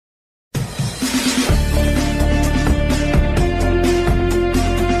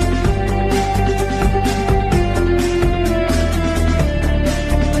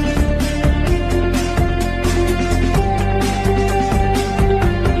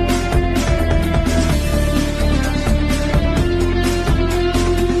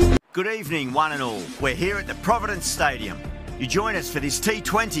one and all. We're here at the Providence Stadium. You join us for this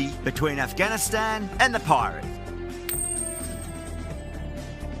T20 between Afghanistan and the Pirates.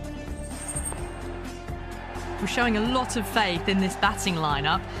 We're showing a lot of faith in this batting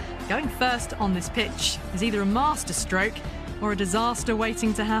lineup. Going first on this pitch is either a masterstroke or a disaster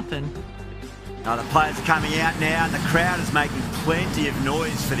waiting to happen. Now the players are coming out now and the crowd is making plenty of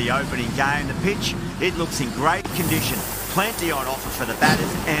noise for the opening game. The pitch, it looks in great condition. Plenty on offer for the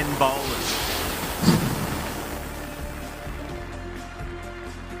batters and bowlers.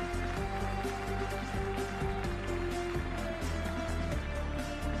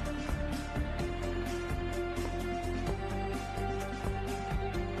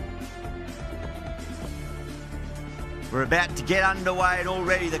 We're about to get underway and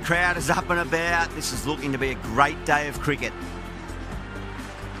already the crowd is up and about. This is looking to be a great day of cricket.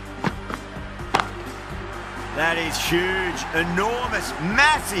 That is huge, enormous,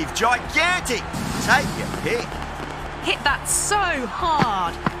 massive, gigantic. Take your pick. Hit that so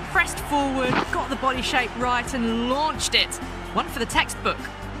hard. Pressed forward, got the body shape right and launched it. One for the textbook.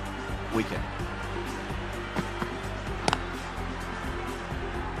 Wicket.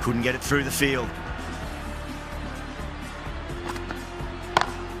 Couldn't get it through the field.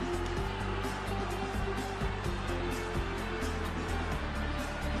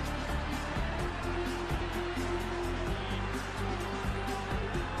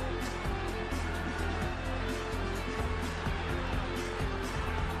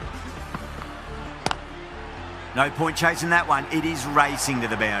 No point chasing that one. It is racing to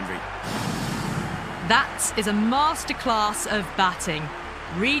the boundary. That is a masterclass of batting.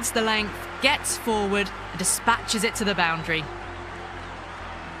 Reads the length, gets forward, and dispatches it to the boundary.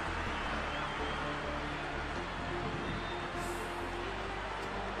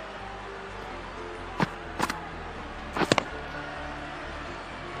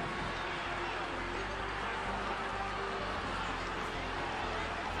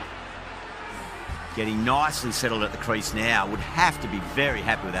 Getting nicely settled at the crease now. Would have to be very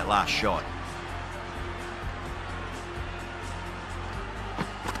happy with that last shot.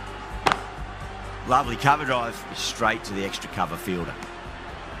 Lovely cover drive, straight to the extra cover fielder.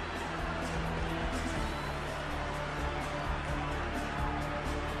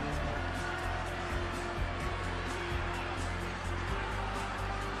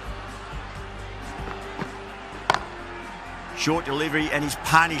 Short delivery, and he's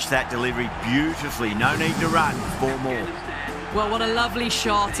punished that delivery beautifully. No need to run. 4 more. Well, what a lovely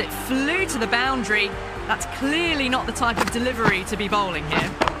shot. It flew to the boundary. That's clearly not the type of delivery to be bowling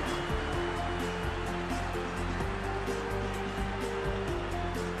here.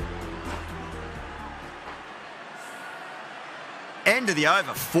 End of the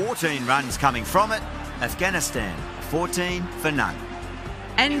over. 14 runs coming from it. Afghanistan, 14 for none.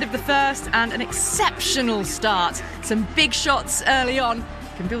 End of the first and an exceptional start. Some big shots early on.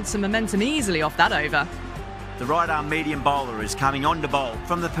 Can build some momentum easily off that over. The right arm medium bowler is coming on to bowl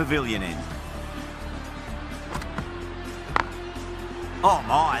from the pavilion end. Oh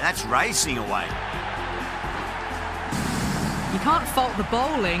my, that's racing away. You can't fault the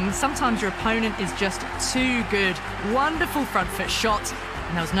bowling. Sometimes your opponent is just too good. Wonderful front foot shot,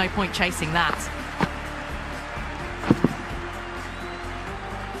 and there was no point chasing that.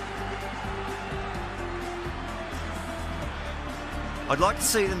 I'd like to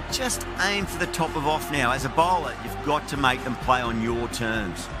see them just aim for the top of off now. As a bowler, you've got to make them play on your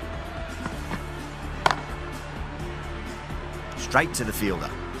terms. Straight to the fielder.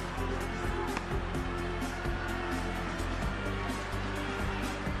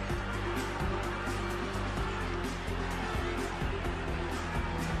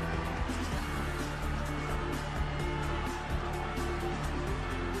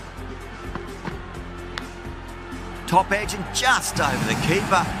 Top edge and just over the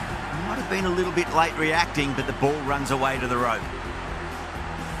keeper. Might have been a little bit late reacting, but the ball runs away to the rope.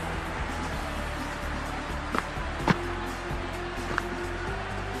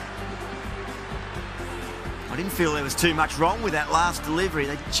 I didn't feel there was too much wrong with that last delivery.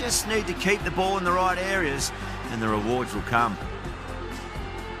 They just need to keep the ball in the right areas and the rewards will come.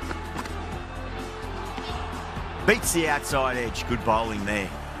 Beats the outside edge. Good bowling there.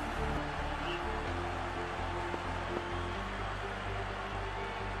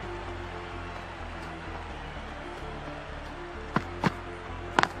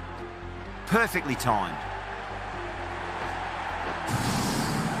 Perfectly timed.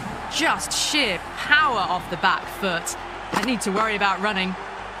 Just sheer power off the back foot. Don't need to worry about running.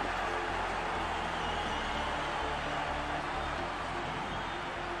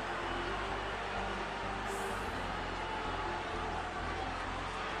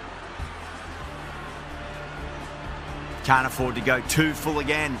 Can't afford to go too full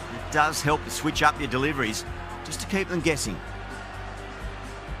again. It does help to switch up your deliveries just to keep them guessing.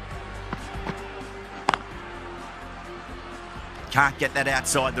 Can't get that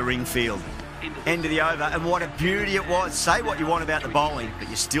outside the ring field. End of the over, and what a beauty it was. Say what you want about the bowling, but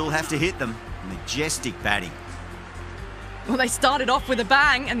you still have to hit them. Majestic batting. Well, they started off with a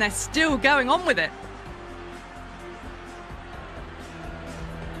bang and they're still going on with it.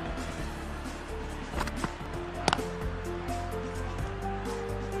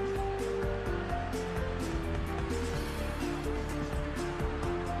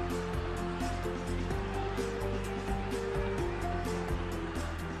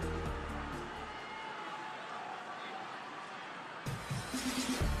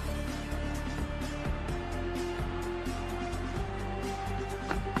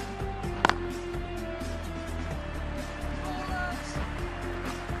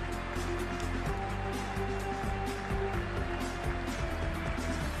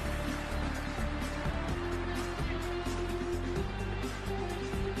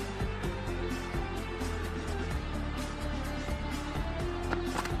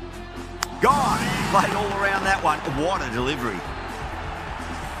 God, played all around that one. What a delivery.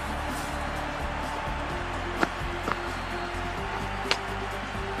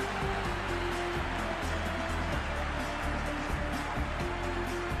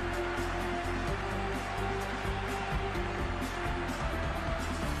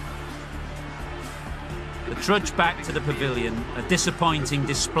 The trudge back to the pavilion, a disappointing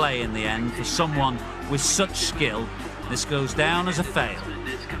display in the end for someone with such skill. This goes down as a fail.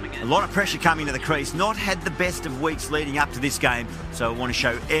 A lot of pressure coming to the crease. Not had the best of weeks leading up to this game, so I want to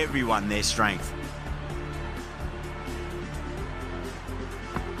show everyone their strength.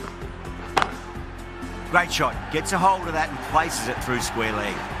 Great shot. Gets a hold of that and places it through square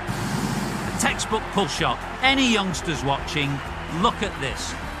leg. A textbook pull shot. Any youngsters watching, look at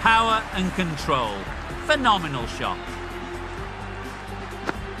this. Power and control. Phenomenal shot.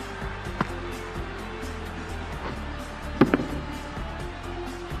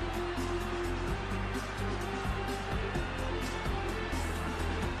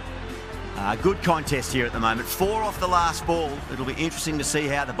 Good contest here at the moment. 4 off the last ball. It'll be interesting to see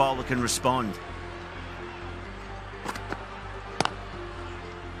how the bowler can respond.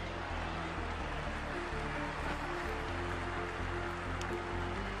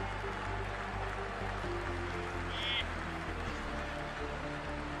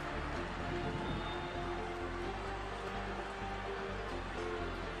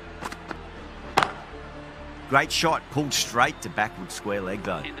 Great shot, pulled straight to backward square leg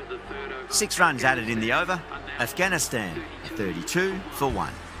though. 6 runs added in the over. Afghanistan 32 for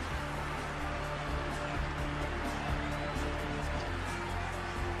 1.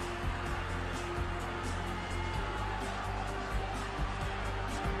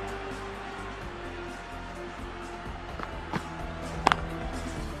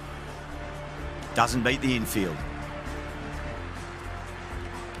 Doesn't beat the infield.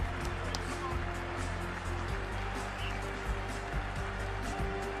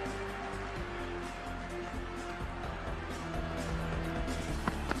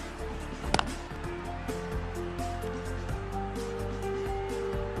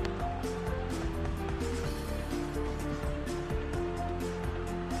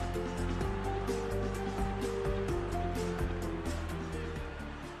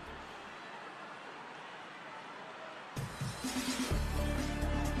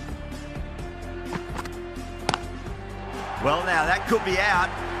 Well, now that could be out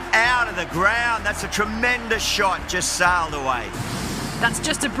of the ground. That's a tremendous shot, just sailed away. That's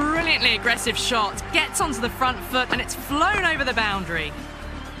just a brilliantly aggressive shot. Gets onto the front foot and it's flown over the boundary.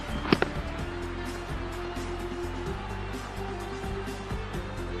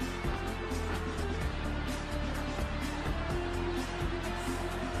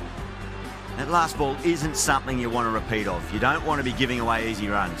 That last ball isn't something you want to repeat of. You don't want to be giving away easy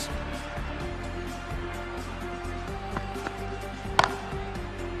runs.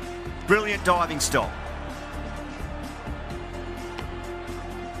 Brilliant diving stop.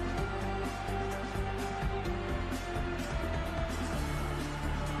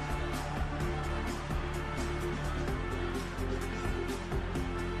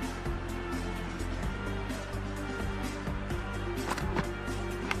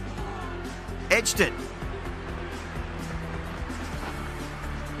 Edged it.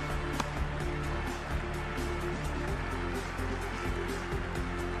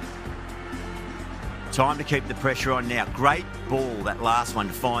 Time to keep the pressure on now. Great ball, that last one,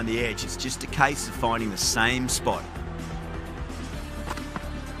 to find the edge. It's just a case of finding the same spot.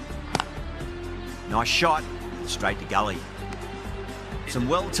 Nice shot. straight to gully. Some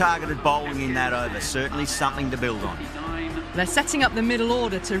well-targeted bowling in that over, certainly something to build on. They're setting up the middle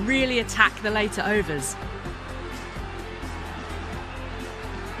order to really attack the later overs.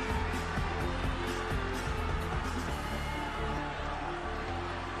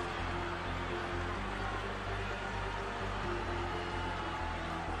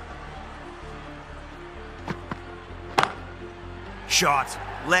 Shot,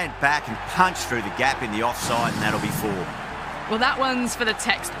 land back and punch through the gap in the offside, and that'll be 4. Well, that one's for the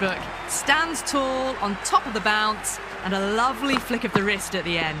textbook. Stands tall, on top of the bounce, and a lovely flick of the wrist at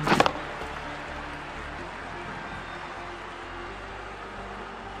the end.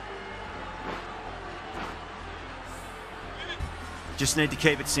 Just need to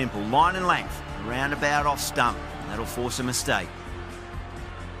keep it simple. Line and length, roundabout off stump. That'll force a mistake.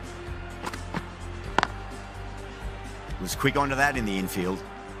 Was quick onto that in the infield.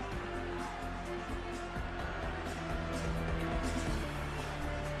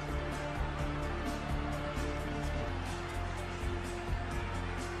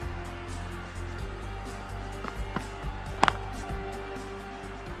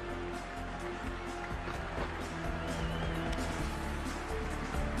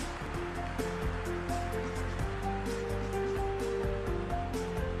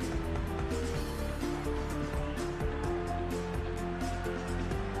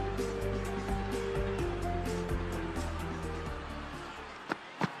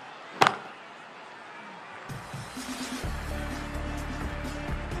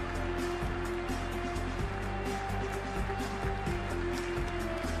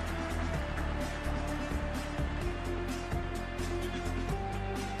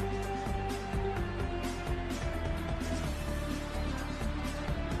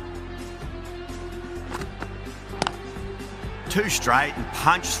 Two straight and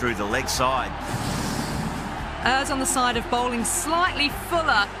punch through the leg side. Errs on the side of bowling slightly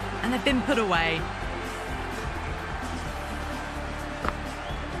fuller, and they've been put away.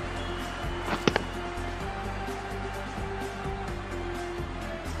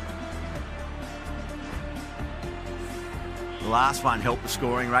 The last one helped the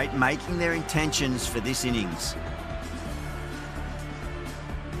scoring rate, making their intentions for this innings.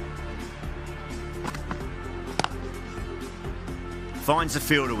 Finds the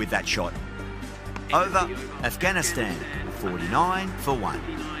fielder with that shot. Over Afghanistan, 49 for 1.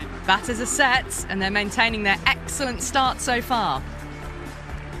 Batters are set, and they're maintaining their excellent start so far.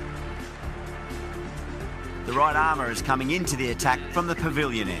 The right armour is coming into the attack from the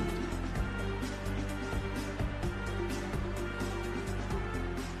pavilion end.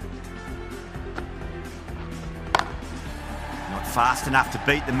 Not fast enough to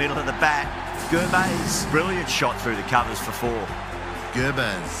beat the middle of the bat. Gurbey's brilliant shot through the covers for 4.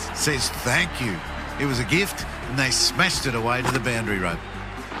 Gurbaz says thank you. It was a gift and they smashed it away to the boundary rope.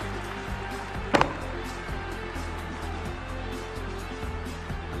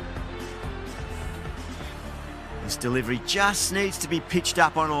 This delivery just needs to be pitched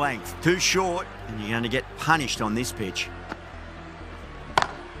up on a length. Too short and you're going to get punished on this pitch.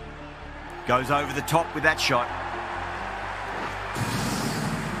 Goes over the top with that shot.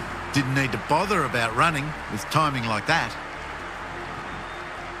 Didn't need to bother about running with timing like that.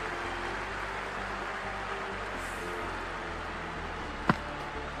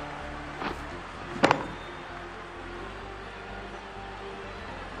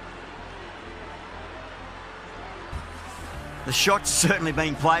 The shot's certainly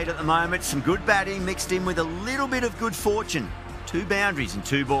being played at the moment. Some good batting mixed in with a little bit of good fortune. 2 boundaries and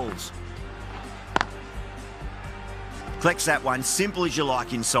 2 balls. Collects that one, simple as you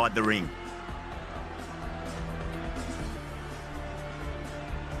like inside the ring.